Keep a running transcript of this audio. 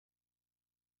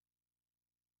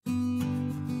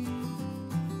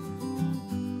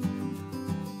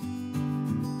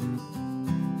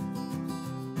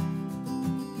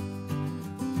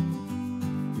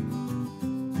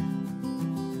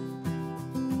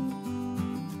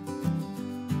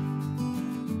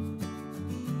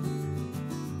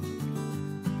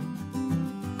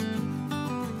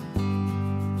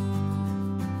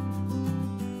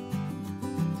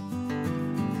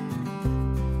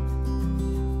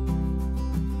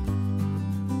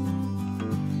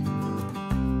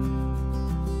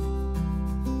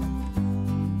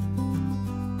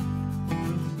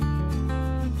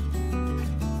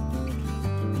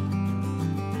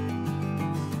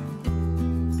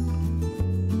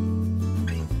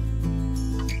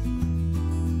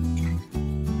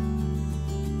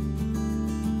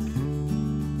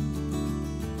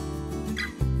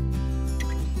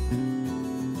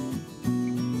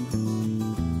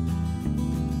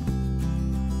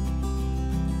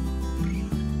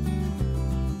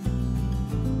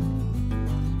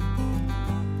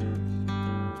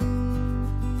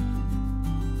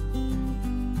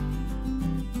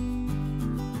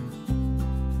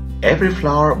Every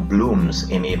flower blooms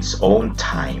in its own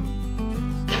time.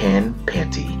 Ken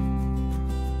Petty.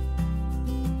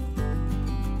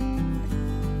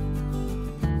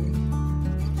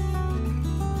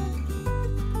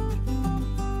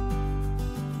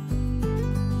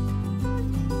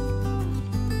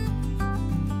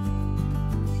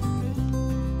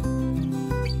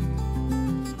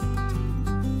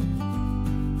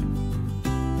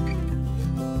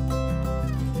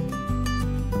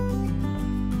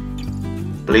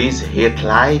 Please hit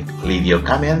like, leave your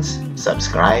comments,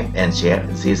 subscribe, and share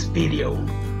this video.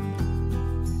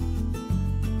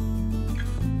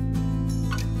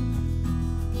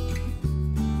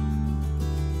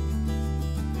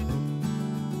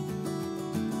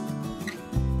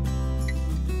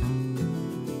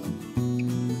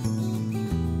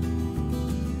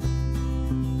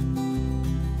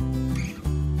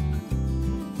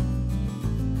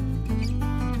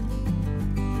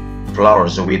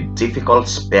 Flowers with difficult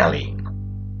spelling,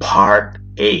 Part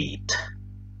 8.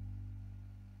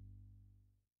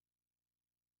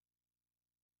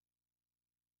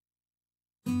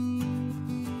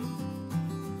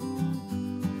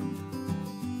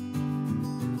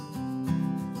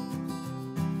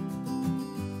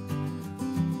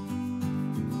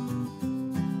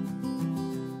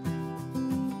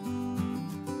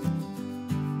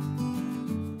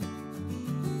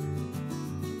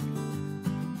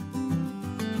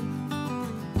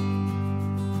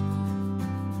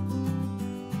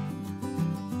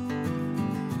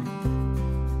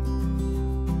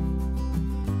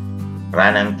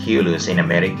 Ranunculus in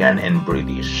American and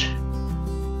British,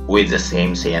 with the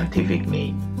same scientific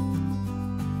name.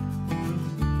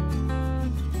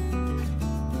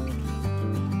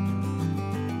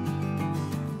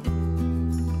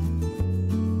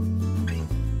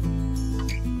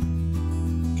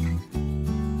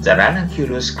 The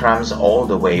Ranunculus comes all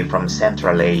the way from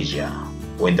Central Asia.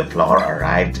 When the flower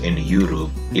arrived in Europe,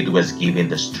 it was given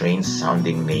the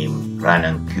strange-sounding name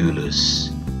Ranunculus.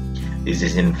 This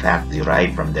is in fact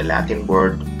derived from the Latin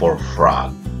word for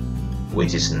frog,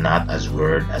 which is not as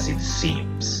weird as it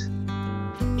seems.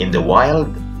 In the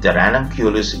wild, the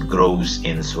Ranunculus grows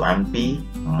in swampy,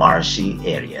 marshy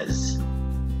areas.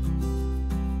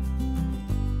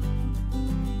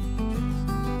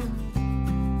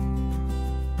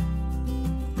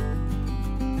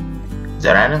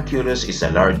 The Ranunculus is a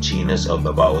large genus of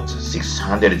about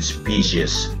 600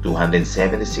 species,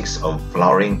 276 of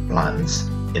flowering plants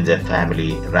in the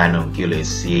family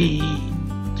Ranunculaceae.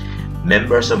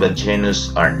 Members of the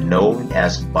genus are known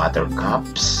as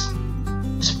buttercups,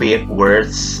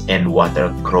 spearworts, and water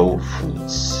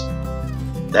crowfoots.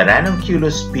 The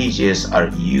Ranunculus species are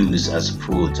used as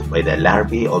food by the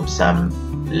larvae of some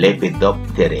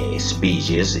Lepidopterae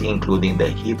species, including the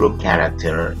Hebrew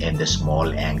character and the small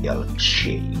angle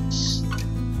shades.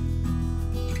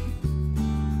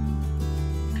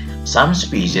 Some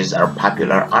species are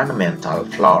popular ornamental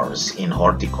flowers in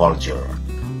horticulture,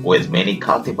 with many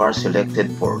cultivars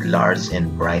selected for large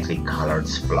and brightly colored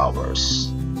flowers.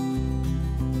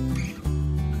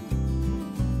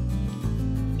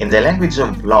 In the language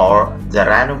of flower, the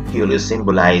Ranunculus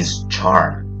symbolized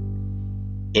charm.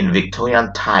 In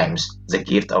Victorian times, the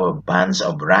gift of a bunch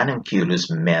of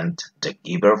Ranunculus meant the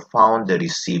giver found the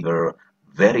receiver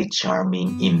very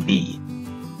charming indeed.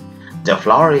 The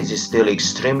flower is still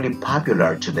extremely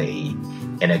popular today,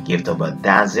 and a gift of a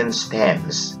dozen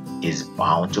stems is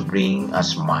bound to bring a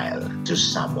smile to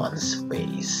someone's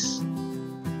face.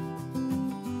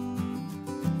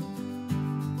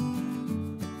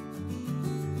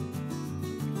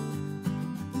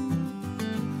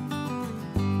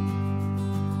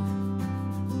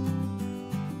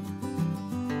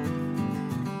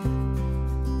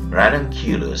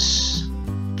 Ranunculus,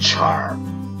 charm.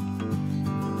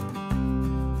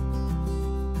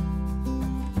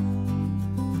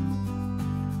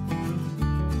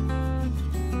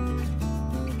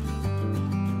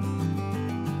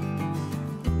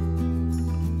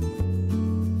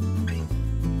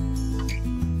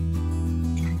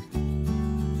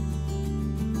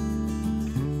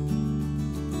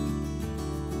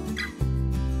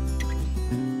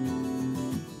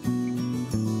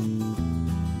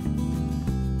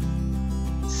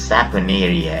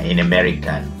 Saponaria in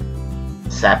American,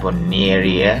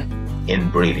 Saponaria in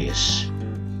British,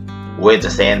 with the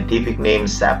scientific name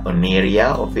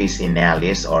Saponaria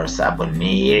officinalis or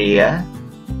Saponaria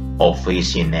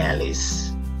officinalis.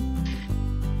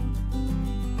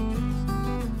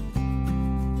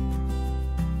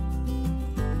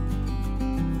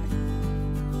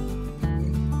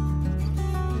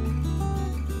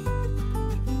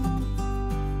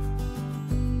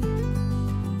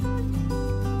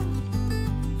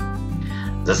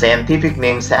 The scientific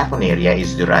name Saponaria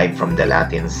is derived from the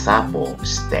Latin sapo,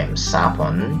 stem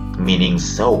sapon, meaning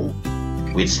soap,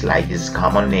 which, like its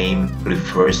common name,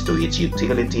 refers to its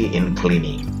utility in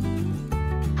cleaning.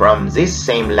 From this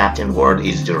same Latin word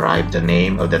is derived the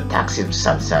name of the toxic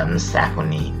substance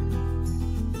saponin.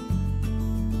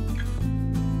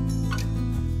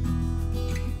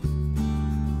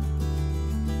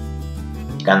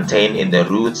 Contained in the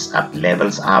roots at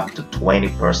levels up to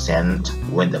 20%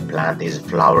 when the plant is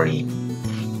flowering.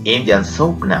 Indian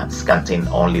soap nuts contain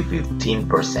only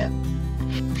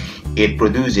 15%. It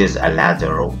produces a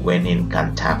lather when in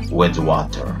contact with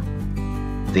water.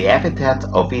 The epithet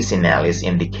officinalis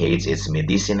indicates its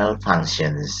medicinal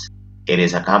functions. It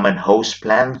is a common host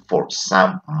plant for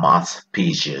some moth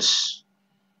species,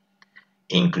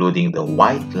 including the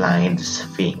white-lined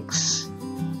sphinx.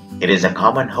 It is a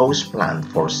common host plant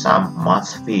for some moth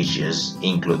species,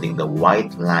 including the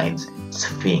white-lined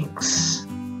sphinx.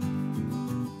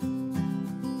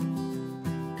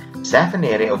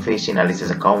 Saponaria officinalis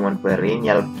is a common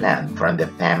perennial plant from the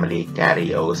family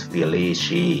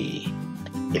Caryophyllaceae.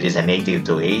 It is a native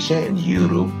to Asia and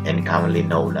Europe and commonly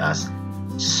known as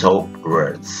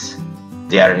soapworts.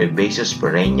 They are herbaceous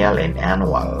perennial and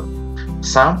annual,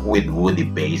 some with woody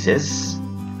bases.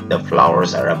 The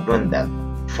flowers are abundant,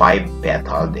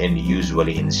 5-petaled, and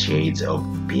usually in shades of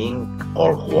pink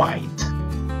or white.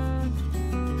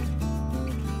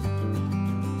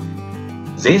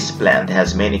 This plant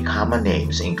has many common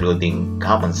names, including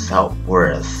common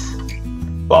soapwort,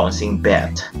 bouncing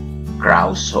bat,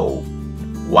 crow soap,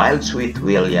 wild sweet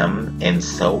william, and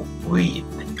soapweed.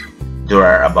 There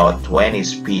are about 20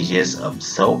 species of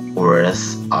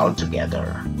soapworts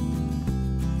altogether.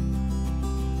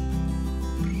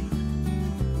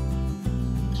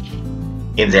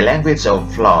 In the language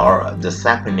of flower, the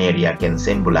Saponaria can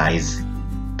symbolize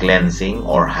cleansing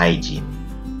or hygiene.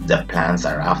 The plants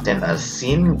are often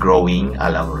seen growing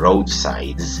along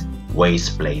roadsides,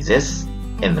 waste places,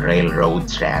 and railroad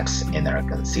tracks and are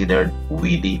considered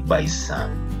weedy by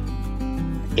some.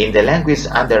 In the language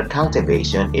under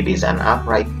cultivation, it is an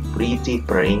upright, pretty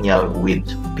perennial with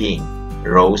pink,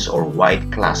 rose, or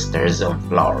white clusters of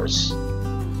flowers.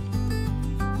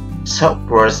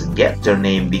 Soapworts get their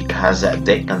name because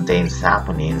they contain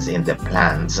saponins in the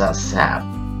plant's sap,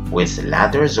 which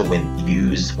lathers when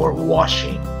used for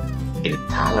washing. It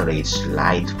tolerates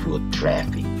light foot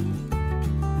traffic.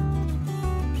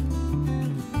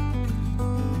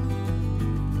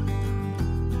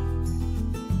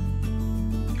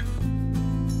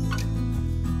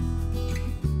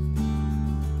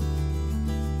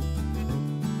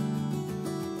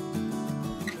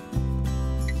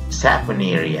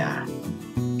 Saponaria,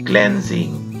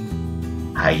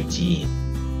 cleansing, hygiene.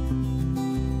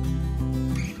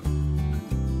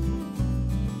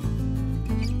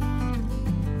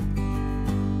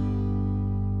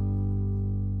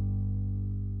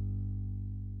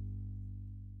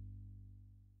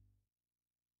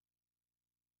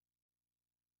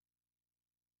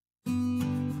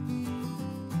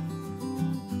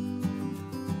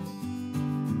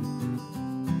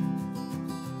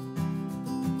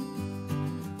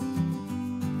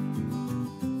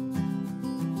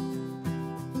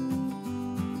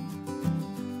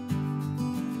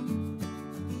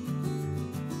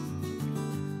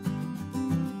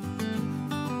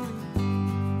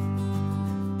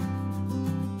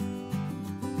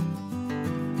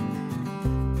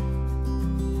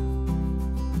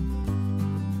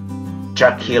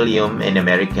 Trachelium in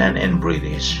American and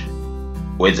British,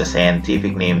 with the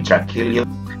scientific name Trachelium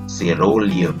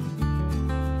cearuleum.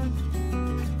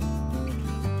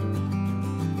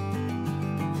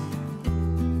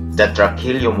 The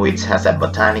Trachelium, which has a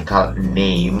botanical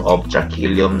name of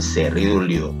Trachelium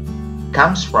cearuleum,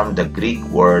 comes from the Greek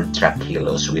word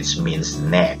trachelus, which means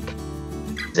neck.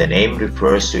 The name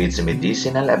refers to its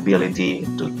medicinal ability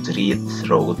to treat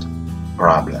throat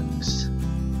problems.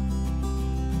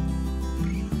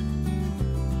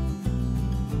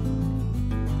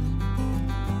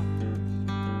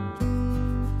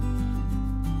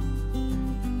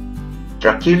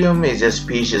 Trachelium is a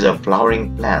species of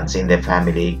flowering plants in the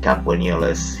family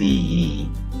Campaniolaceae,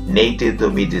 native to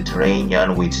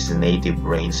Mediterranean, which its native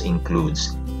range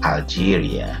includes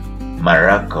Algeria,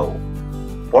 Morocco,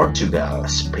 Portugal,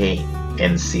 Spain,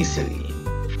 and Sicily.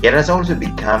 It has also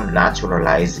become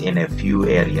naturalized in a few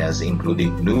areas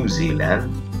including New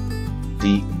Zealand,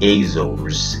 the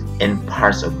Azores, and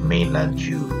parts of mainland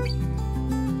Europe.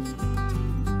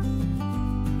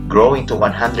 Growing to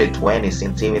 120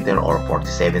 cm or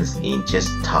 47 inches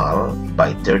tall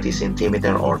by 30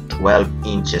 cm or 12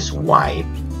 inches wide,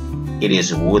 It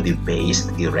is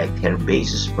woody-based, erect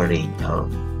herbaceous perennial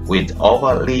with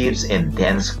oval leaves and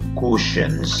dense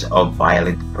cushions of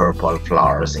violet-purple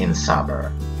flowers in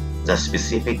summer. The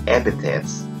specific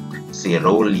epithets,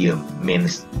 cearuleum,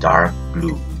 means dark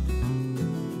blue.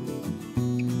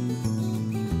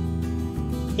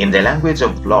 In the language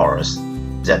of flowers,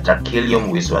 the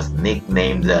Trachelium, which was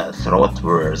nicknamed the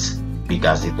throatworst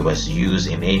because it was used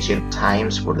in ancient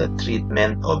times for the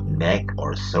treatment of neck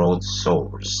or throat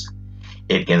sores.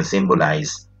 It can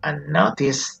symbolize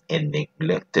unnoticed and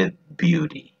neglected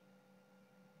beauty.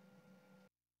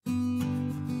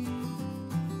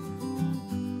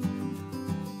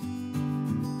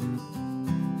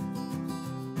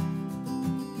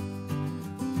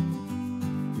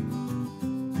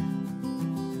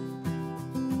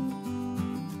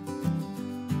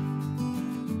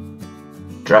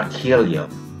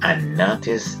 Trachelium,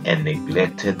 unnoticed and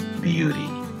neglected beauty.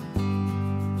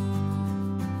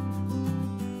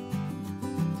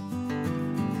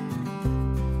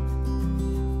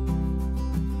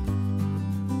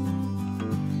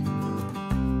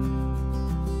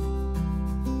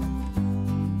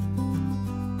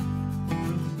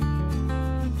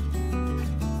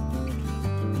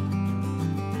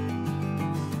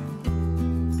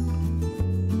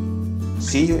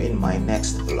 See you in my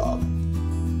next vlog.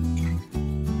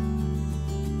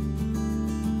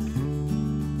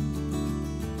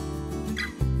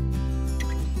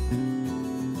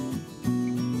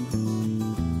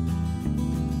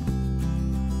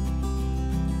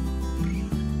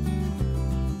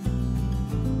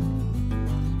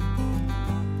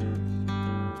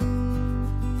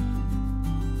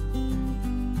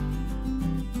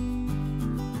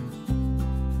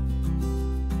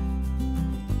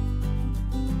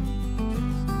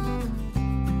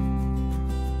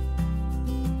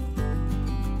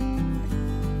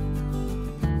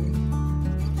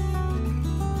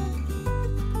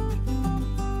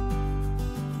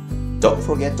 Don't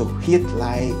forget to hit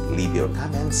like, leave your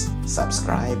comments,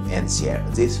 subscribe, and share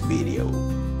this video.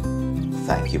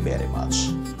 Thank you very much.